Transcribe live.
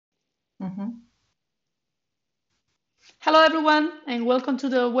Mhm. Hello, everyone, and welcome to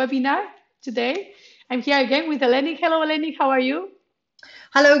the webinar today. I'm here again with Heleniq. Hello, Heleniq. How are you?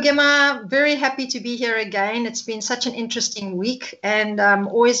 Hello, Gemma. Very happy to be here again. It's been such an interesting week, and I'm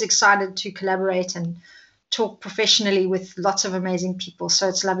always excited to collaborate and talk professionally with lots of amazing people. So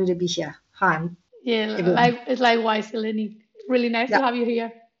it's lovely to be here. Hi, Yeah, everyone. likewise, Heleniq. Really nice Yeah. to have you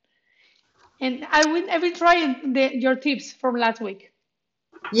here. And I've been trying your tips from last week.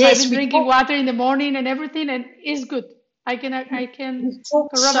 So I've Yes, been drinking water in the morning and everything, and it's good. I can we talked so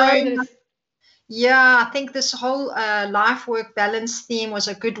corroborate that much. it's Yeah, I think this whole life-work balance theme was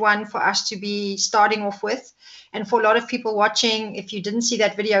a good one for us to be starting off with. And for a lot of people watching, if you didn't see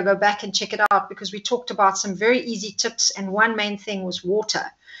that video, go back and check it out because we talked about some very easy tips. And one main thing was water.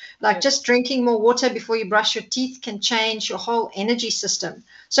 Like yes. just drinking more water before you brush your teeth can change your whole energy system.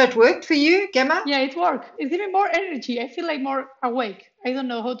 So it worked for you, Gemma? Yeah, it worked. It's giving more energy. I feel like more awake. I don't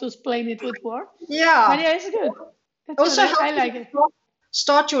know how to explain it with words, but Yeah. yeah, it's good. That's good. Also I helps you like it.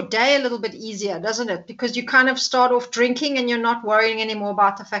 start your day a little bit easier, doesn't it? Because you kind of start off drinking and you're not worrying anymore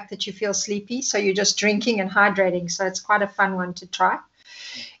about the fact that you feel sleepy. So you're just drinking and hydrating. So it's quite a fun one to try.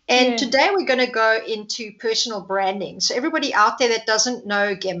 And Yeah. today we're going to go into personal branding. So everybody out there that doesn't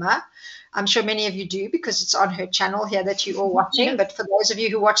know Gemma, I'm sure many of you do because it's on her channel here that you're all watching. Yes. But for those of you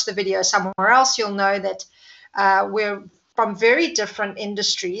who watch the video somewhere else, you'll know that we're from very different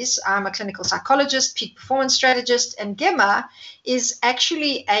industries. I'm a clinical psychologist, peak performance strategist, and Gemma is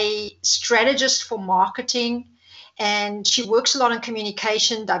actually a strategist for marketing. And she works a lot on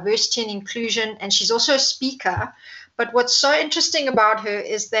communication, diversity, and inclusion. And she's also a speaker. But what's so interesting about her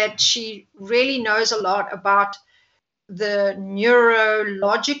is that she really knows a lot about the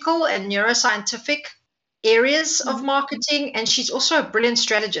neurological and neuroscientific areas of Mhm. marketing, and she's also a brilliant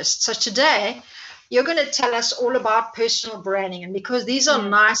strategist. So today, you're going to tell us all about personal branding, and because these are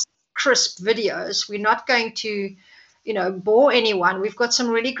Yes. nice, crisp videos, we're not going to, bore anyone. We've got some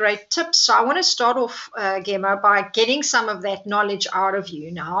really great tips. So I want to start off, Gemma, by getting some of that knowledge out of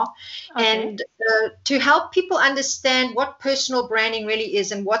you now, Okay. and to help people understand what personal branding really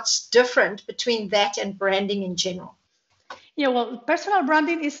is and what's different between that and branding in general. Yeah, well, personal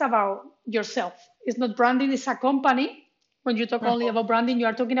branding is about yourself. It's not branding, it's a company. When you talk only about branding, you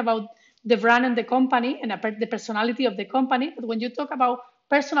are talking about the brand and the company and the personality of the company. But when you talk about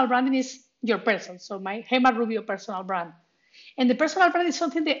personal branding, is your person. So my Gemma Rubio personal brand. And the personal brand is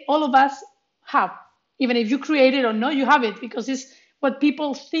something that all of us have. Even if you create it or not, you have it because it's what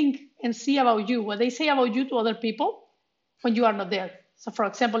people think and see about you, what they say about you to other people when you are not there. So, for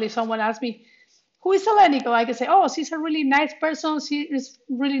example, if someone asks me, who is Heleniq? I can say, oh, she's a really nice person.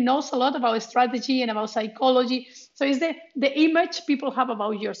 Really knows a lot about strategy and about psychology. So it's the image people have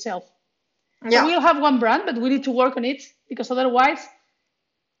about yourself. So Yeah. we'll have one brand, but we need to work on it because otherwise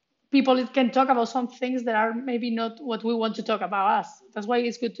people can talk about some things that are maybe not what we want to talk about us. That's why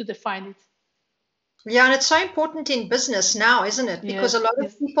it's good to define it. Yeah, and it's so important in business now, isn't it? Because a Yes, lot of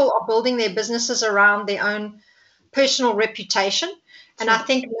yes, people are building their businesses around their own personal reputation. And I true.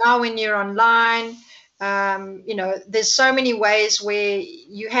 think now when you're online, there's so many ways where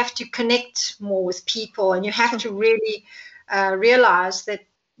you have to connect more with people and you have True. to really realize that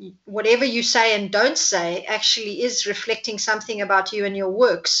whatever you say and don't say actually is reflecting something about you and your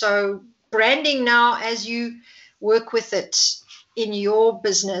work. So branding now, as you work with it in your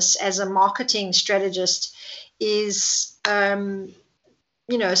business as a marketing strategist, is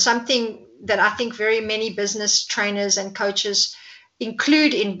something that I think very many business trainers and coaches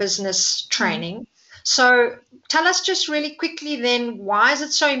include in business Mhm. training. So tell us just really quickly then, why is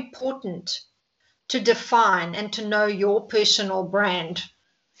it so important to define and to know your personal brand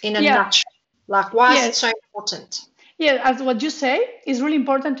in a Yeah, nutshell? Like, why is yeah, it so important? yeah. As what you say, it's really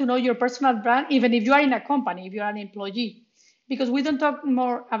important to know your personal brand, even if you are in a company, if you are an employee, because we don't talk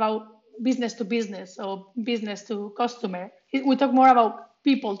more about business to business or business to customer. We talk more about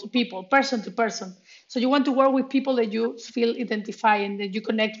people to people, person to person. So you want to work with people that you feel identify and that you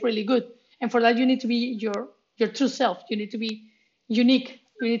connect really good. And for that, you need to be your true self. You need to be unique.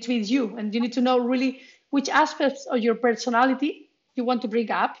 You need to be you, and you need to know really which aspects of your personality you want to bring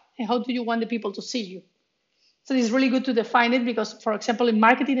up and how do you want the people to see you. So it's really good to define it because, for example, in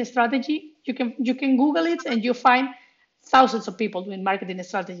marketing strategy, you can Google it and you find thousands of people doing marketing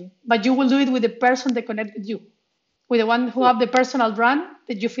strategy, but you will do it with the person that connect with you, with the one who have the personal brand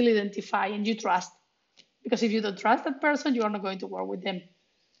that you feel identify and you trust. Because if you don't trust that person, you are not going to work with them.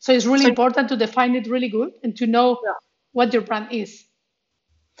 So it's really So, important to define it really good and to know yeah. what your brand is.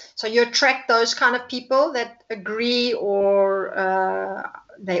 So you attract those kind of people that agree or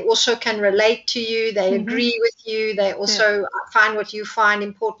they also can relate to you. They agree with you. They also find what you find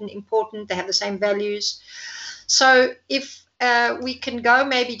important. They have the same values. So if we can go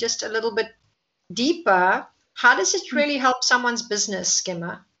maybe just a little bit deeper, how does it really help someone's business,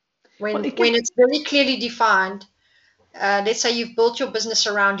 Gemma, Well, when it's very clearly defined? Let's say you've built your business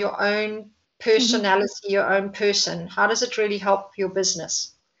around your own personality, your own person. How does it really help your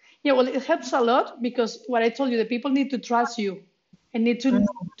business? Yeah, well, it helps a lot because what I told you, the people need to trust you and need to That's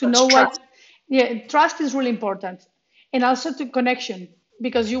know what. trust. Yeah, trust is really important, and also to connection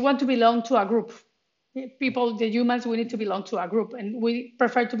because you want to belong to a group. People, the humans, we need to belong to a group, and we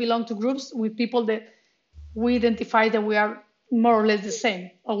prefer to belong to groups with people that we identify that we are more or less the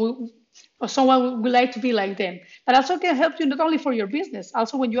same, or someone would like to be like them. But also can help you not only for your business,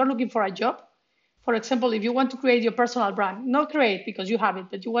 also when you are looking for a job. For example, if you want to create your personal brand, not create because you have it,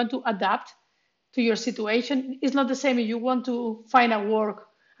 but you want to adapt to your situation, it's not the same if you want to find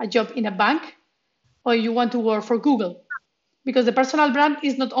a job in a bank, or you want to work for Google. Because the personal brand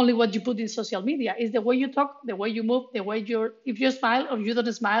is not only what you put in social media, it's the way you talk, the way you move, the way if you smile or you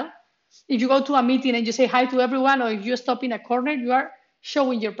don't smile. If you go to a meeting and you say hi to everyone, or if you stop in a corner, you are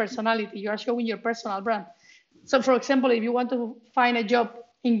showing your personality, you are showing your personal brand. So, for example, if you want to find a job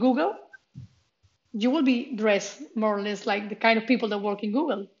in Google, you will be dressed more or less like the kind of people that work in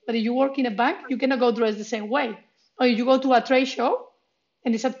Google. But if you work in a bank, you cannot go dressed the same way. Or if you go to a trade show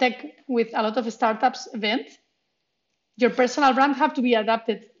and it's a tech with a lot of startups event, your personal brand have to be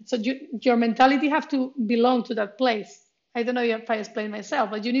adapted. So your mentality have to belong to that place. I don't know if I explain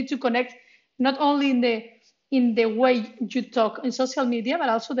myself, but you need to connect not only in the way you talk in social media, but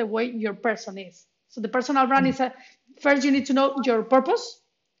also the way your person is. So the personal brand is first you need to know your purpose.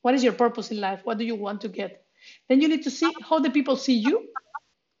 What is your purpose in life? What do you want to get? Then you need to see how the people see you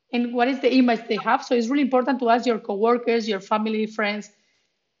and what is the image they have. So it's really important to ask your coworkers, your family, friends,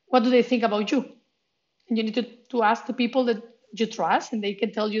 what do they think about you? And you need to ask the people that you trust and they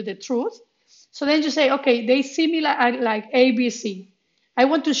can tell you the truth. So then you say, okay, they see me like A, B, C. I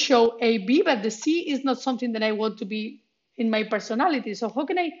want to show A, B, but the C is not something that I want to be in my personality. So how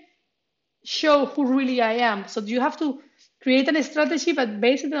can I show who really I am? So you have to create a strategy, but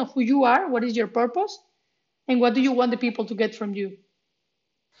based on who you are, what is your purpose, and what do you want the people to get from you?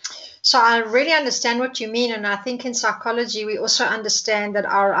 So I really understand what you mean. And I think in psychology, we also understand that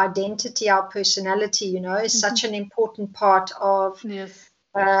our identity, our personality, is such an important part of Yes.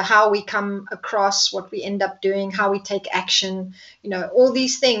 how we come across, what we end up doing, how we take action, all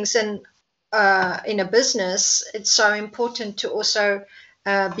these things. And in a business, it's so important to also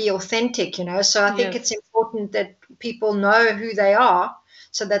be authentic, So I think it's Yes. important that people know who they are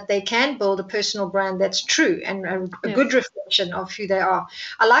so that they can build a personal brand that's true and a good Yes. reflection of who they are.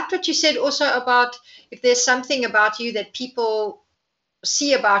 I liked what you said also about if there's something about you that people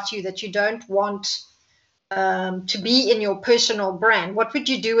see about you that you don't want to be in your personal brand, what would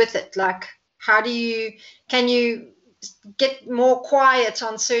you do with it? Like, can you get more quiet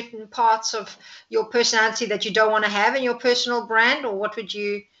on certain parts of your personality that you don't want to have in your personal brand, or what would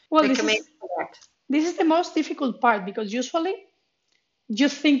you Well, this recommend is for that? this is the most difficult part because usually you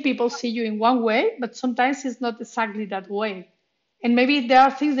think people see you in one way, but sometimes it's not exactly that way. And maybe there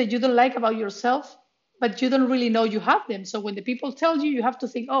are things that you don't like about yourself, but you don't really know you have them. So when the people tell you, you have to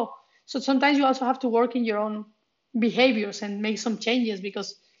think, oh, so sometimes you also have to work in your own behaviors and make some changes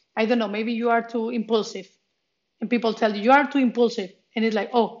because I don't know, maybe you are too impulsive and people tell you are too impulsive. And it's like,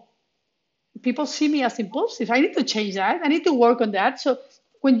 oh, people see me as impulsive. I need to change that. I need to work on that. So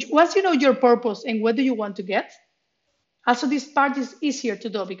once you know your purpose and what do you want to get, also this part is easier to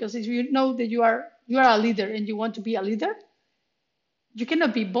do because if you know that you are a leader and you want to be a leader, you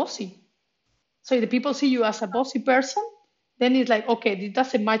cannot be bossy. So if the people see you as a bossy person, then it's like, okay, this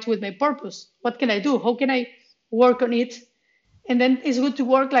doesn't match with my purpose. What can I do? How can I work on it? And then it's good to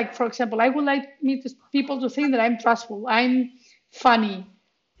work like, for example, I would like people to think that I'm trustful, I'm funny,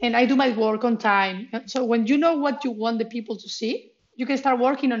 and I do my work on time. So when you know what you want the people to see, you can start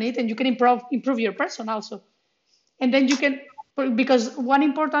working on it and you can improve your person also. And then you can, because one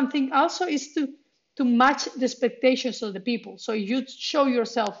important thing also is to match the expectations of the people. So if you show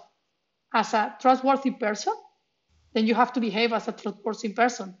yourself as a trustworthy person, then you have to behave as a trustworthy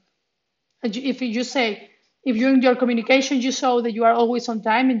person. And if you say, if you in your communication you show that you are always on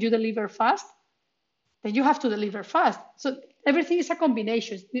time and you deliver fast, then you have to deliver fast. So everything is a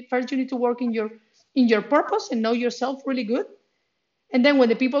combination. First, you need to work in your purpose and know yourself really good. And then when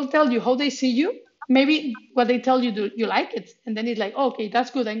the people tell you how they see you, maybe what they tell you, do you like it? And then it's like, okay,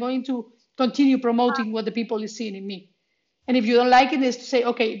 that's good. I'm going to continue promoting what the people is seeing in me. And if you don't like it, is to say,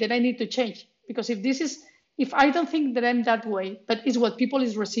 okay, then I need to change. Because if this is if I don't think that I'm that way, but it's what people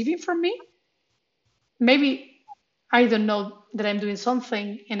is receiving from me, maybe I don't know that I'm doing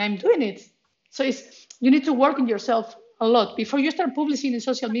something and I'm doing it. So you need to work on yourself a lot before you start publishing in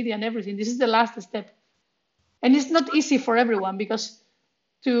social media and everything. This is the last step. And it's not easy for everyone because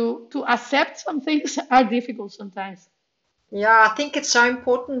to accept some things are difficult sometimes. Yeah, I think it's so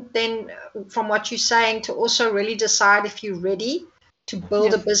important then, from what you're saying, to also really decide if you're ready to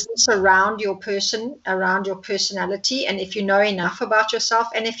build a Yes. business around your person, around your personality, and if you know enough about yourself,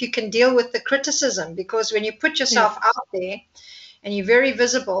 and if you can deal with the criticism. Because when you put yourself Yes. out there and you're very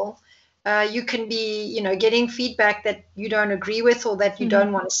visible, you can be, getting feedback that you don't agree with or that you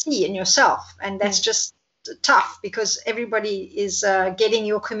don't want to see in yourself, and that's Yes. just tough because everybody is getting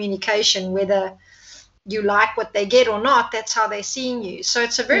your communication, whether you like what they get or not. That's how they're seeing you. So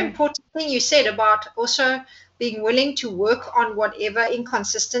it's a very Yes. important thing you said about also being willing to work on whatever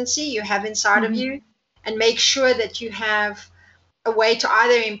inconsistency you have inside of you and make sure that you have a way to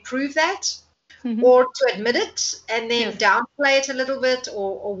either improve that or to admit it and then Yes. downplay it a little bit,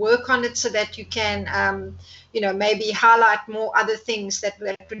 or work on it so that you can maybe highlight more other things that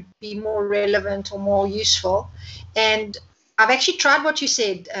would be more relevant or more useful. And I've actually tried what you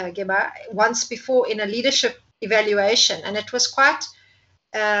said, Gemma, once before in a leadership evaluation, and it was quite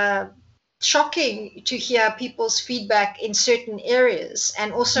uh, shocking to hear people's feedback in certain areas,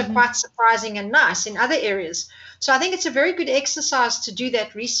 and also quite surprising and nice in other areas. So I think it's a very good exercise to do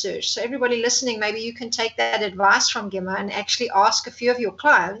that research. So everybody listening, maybe you can take that advice from Gemma and actually ask a few of your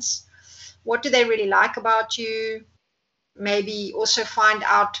clients, what do they really like about you? Maybe also find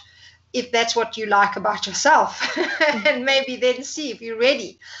out if that's what you like about yourself and maybe then see if you're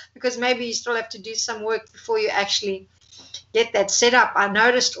ready, because maybe you still have to do some work before you actually get that set up. I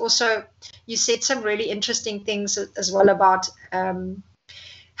noticed also you said some really interesting things as well about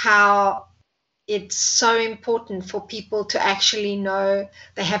how it's so important for people to actually know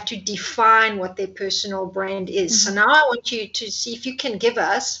they have to define what their personal brand is. So now I want you to see if you can give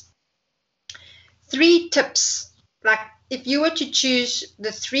us 3 tips, like if you were to choose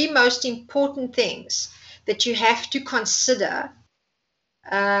the 3 most important things that you have to consider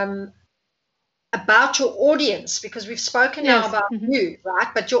about your audience, because we've spoken now Yes. about you, right?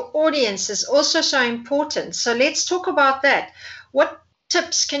 But your audience is also so important. So let's talk about that. What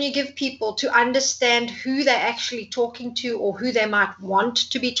tips can you give people to understand who they're actually talking to, or who they might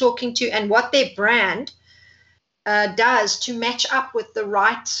want to be talking to, and what their brand does to match up with the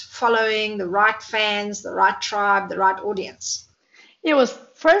right following, the right fans, the right tribe, the right audience? It was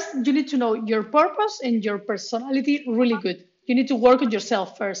first, you need to know your purpose and your personality really good. You need to work on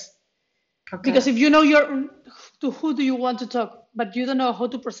yourself first. Okay. Because if you know to who do you want to talk, but you don't know how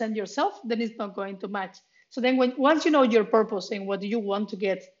to present yourself, then it's not going to match. So then once you know your purpose and what do you want to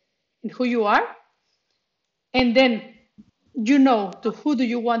get and who you are, and then you know to who do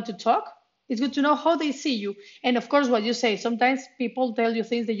you want to talk, it's good to know how they see you. And of course, what you say, sometimes people tell you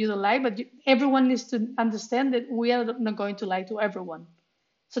things that you don't like, but everyone needs to understand that we are not going to lie to everyone.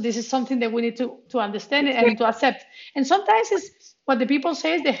 So this is something that we need to understand and to accept. And sometimes it's what the people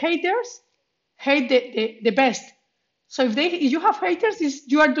say is the haters hate the best. So if you have haters,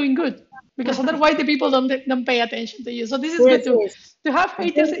 you are doing good, because otherwise the people don't pay attention to you. So this is good Yes, yes. to have You're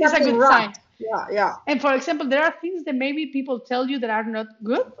haters doing is a something good right. sign. Yeah, yeah. And for example, there are things that maybe people tell you that are not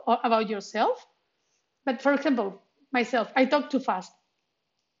good about yourself. But for example, myself, I talk too fast.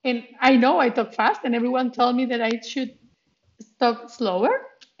 And I know I talk fast, and everyone told me that I should talk slower.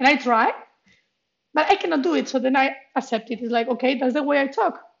 And I try, but I cannot do it. So then I accept it. It's like, okay, that's the way I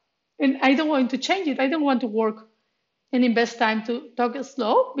talk. And I don't want to change it. I don't want to work and invest time to talk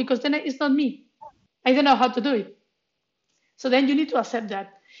slow, because then it's not me. I don't know how to do it. So then you need to accept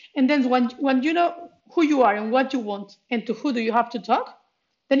that. And then when you know who you are and what you want and to who do you have to talk,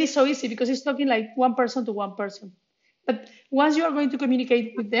 then it's so easy because it's talking like one person to one person. But once you are going to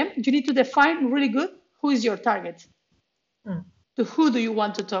communicate with them, you need to define really good who is your target, to who do you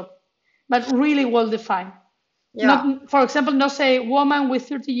want to talk, but really well defined. Yeah. Not, for example, not say woman with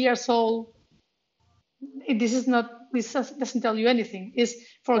 30 years old. This doesn't tell you anything. Is,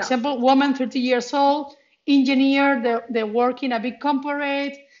 for Yeah. example, woman 30 years old, engineer, they work in a big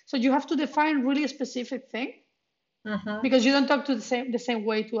corporate. So you have to define really a specific thing, because you don't talk to the same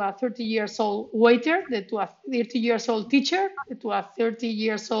way to a 30 years old waiter, that to a 30 years old teacher, to a 30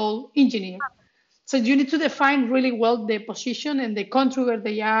 years old engineer. So you need to define really well the position and the country where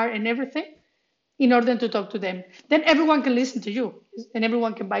they are and everything in order to talk to them. Then everyone can listen to you and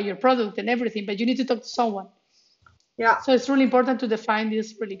everyone can buy your product and everything, but you need to talk to someone. Yeah. So it's really important to define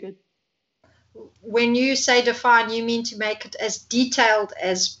this really good. When you say define, you mean to make it as detailed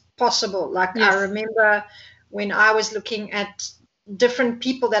as possible. Like, Yes. I remember when I was looking at different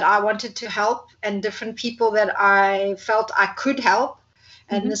people that I wanted to help and different people that I felt I could help.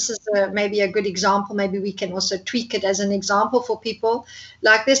 And this is maybe a good example. Maybe we can also tweak it as an example for people.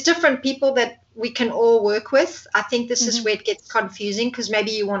 Like there's different people that we can all work with. I think this is where it gets confusing, because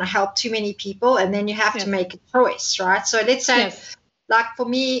maybe you want to help too many people and then you have to make a choice, right? So let's say, like for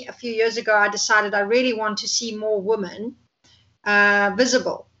me, a few years ago, I decided I really want to see more women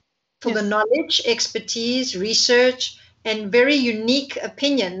visible for the knowledge, expertise, research, and very unique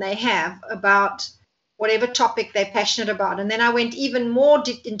opinion they have about whatever topic they're passionate about. And then I went even more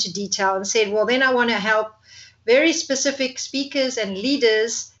into detail and said, well, then I want to help very specific speakers and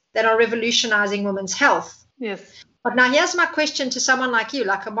leaders that are revolutionizing women's health. Yes. But now here's my question to someone like you,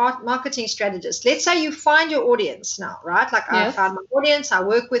 like a marketing strategist. Let's say you find your audience now, right? Like I found my audience, I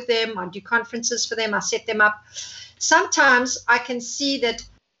work with them, I do conferences for them, I set them up. Sometimes I can see that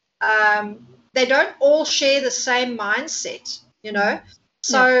they don't all share the same mindset, you know.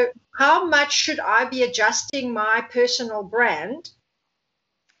 So how much should I be adjusting my personal brand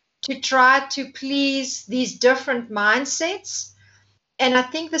to try to please these different mindsets? And I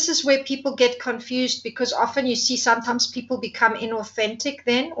think this is where people get confused, because often you see sometimes people become inauthentic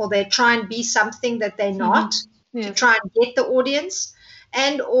then, or they try and be something that they're not to try and get the audience,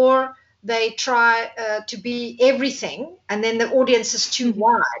 and or they try to be everything, and then the audience is too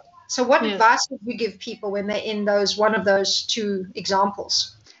wide. So what advice would you give people when they're in one of those two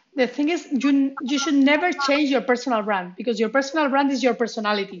examples? The thing is, you should never change your personal brand, because your personal brand is your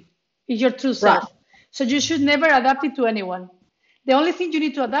personality, is your true self. Right. So you should never adapt it to anyone. The only thing you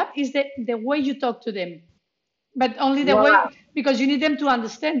need to adapt is the way you talk to them, but only the way, because you need them to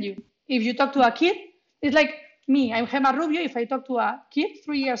understand you. If you talk to a kid, it's like me, I'm Gemma Rubio. If I talk to a kid,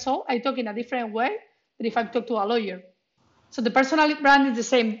 3 years old, I talk in a different way than if I talk to a lawyer. So the personal brand is the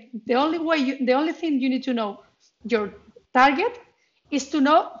same. The only thing you need to know your target is to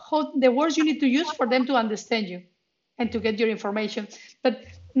know the words you need to use for them to understand you and to get your information. But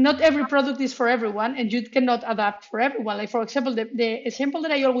not every product is for everyone, and you cannot adapt for everyone. Like, for example, the example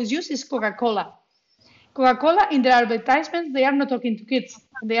that I always use is Coca-Cola. Coca-Cola, in their advertisements, they are not talking to kids.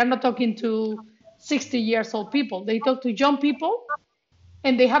 They are not talking to 60 years old people. They talk to young people,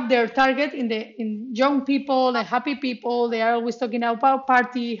 and they have their target in young people and happy people. They are always talking about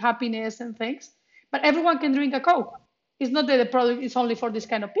party, happiness, and things. But everyone can drink a Coke. It's not that the product is only for this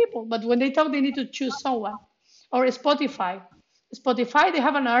kind of people. But when they talk, they need to choose someone. Or Spotify. Spotify, they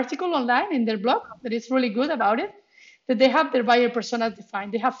have an article online in their blog that is really good about it, that they have their buyer persona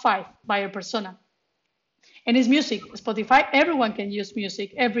defined. They have 5 buyer persona. And it's music. Spotify, everyone can use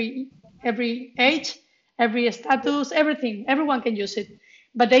music. Every age, every status, everything. Everyone can use it.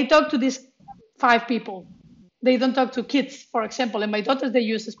 But they talk to these 5 people. They don't talk to kids, for example. And my daughters, they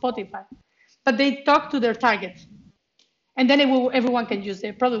use Spotify. But they talk to their target. And then everyone can use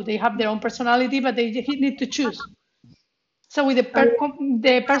their product. They have their own personality, but they need to choose. So with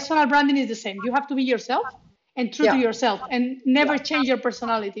the personal branding is the same. You have to be yourself and true to yourself, and never change your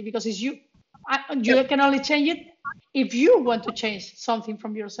personality, because it's you. You can only change it if you want to change something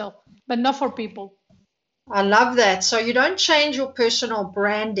from yourself, but not for people. I love that. So you don't change your personal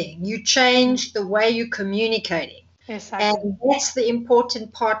branding. You change the way you're communicating. Exactly. And that's the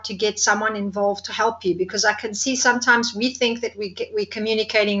important part, to get someone involved to help you, because I can see sometimes we think that we're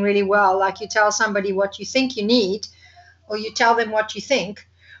communicating really well. Like you tell somebody what you think you need, or you tell them what you think,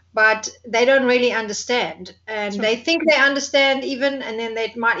 but they don't really understand. And they think they understand even, and then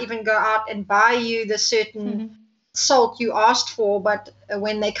they might even go out and buy you the certain salt you asked for, but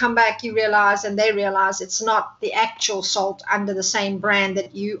when they come back, you realize, and they realize, it's not the actual salt under the same brand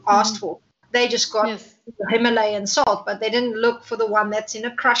that you asked for. They just got the Himalayan salt, but they didn't look for the one that's in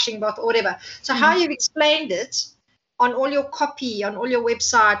a crushing bottle or whatever. So how you've explained it on all your copy, on all your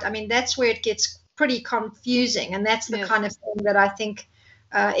website, I mean, that's where it gets pretty confusing, and that's the kind of thing that I think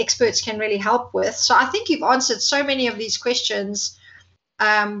experts can really help with. So I think you've answered so many of these questions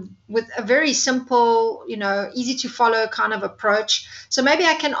with a very simple, easy to follow kind of approach. So maybe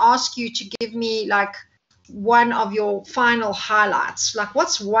I can ask you to give me like one of your final highlights. Like,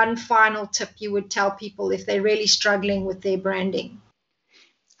 what's one final tip you would tell people if they're really struggling with their branding?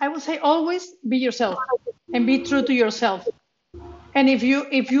 I would say always be yourself and be true to yourself. And if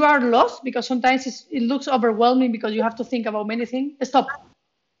you are lost, because sometimes it looks overwhelming because you have to think about many things, stop.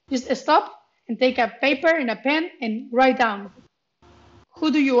 Just stop and take a paper and a pen and write down who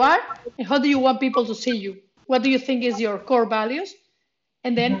do you are and how do you want people to see you. What do you think is your core values?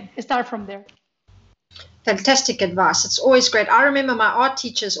 And then start from there. Fantastic advice. It's always great. I remember my art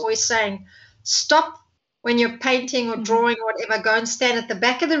teachers always saying, stop when you're painting or drawing or whatever, go and stand at the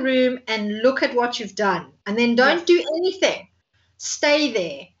back of the room and look at what you've done. And then don't do anything. Stay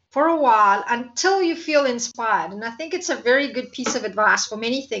there for a while until you feel inspired. And I think it's a very good piece of advice for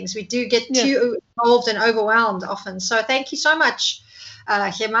many things. We do get too involved and overwhelmed often. So thank you so much,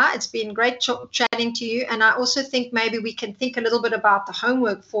 Gemma. It's been great chatting to you. And I also think maybe we can think a little bit about the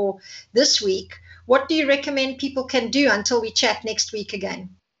homework for this week. What do you recommend people can do until we chat next week again?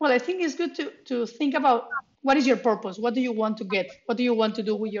 Well, I think it's good to think about what is your purpose? What do you want to get? What do you want to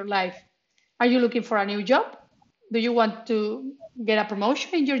do with your life? Are you looking for a new job? Do you want to get a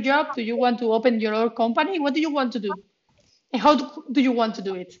promotion in your job? Do you want to open your own company? What do you want to do? And how do you want to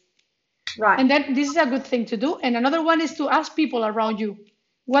do it? Right. And then this is a good thing to do. And another one is to ask people around you,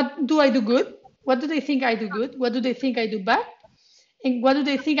 what do I do good? What do they think I do good? What do they think I do bad? And what do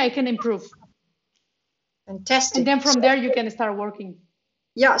they think I can improve? Fantastic. And then from there, you can start working.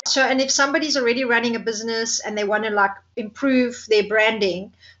 Yeah. So, and if somebody's already running a business and they want to like improve their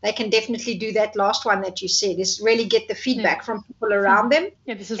branding, they can definitely do that last one that you said, is really get the feedback from people around them.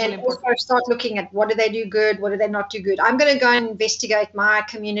 Yeah, this is and really also important. start looking at what do they do good, what do they not do good. I'm going to go and investigate my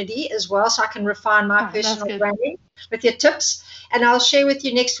community as well so I can refine my personal branding with your tips. And I'll share with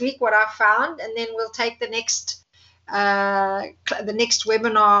you next week what I found, and then we'll take the next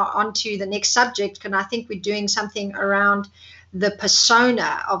webinar onto the next subject. And I think we're doing something around the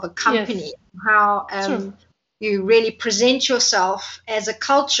persona of a company, how you really present yourself as a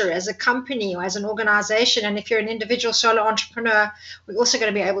culture, as a company, or as an organization. And if you're an individual solo entrepreneur, we're also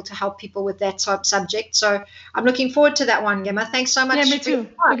going to be able to help people with that subject. So I'm looking forward to that one, Gemma. Thanks so much. Yeah, me too.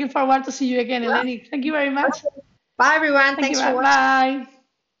 Looking forward to see you again, Heleniq. Thank you very much. Bye, everyone. Thanks for watching. Bye.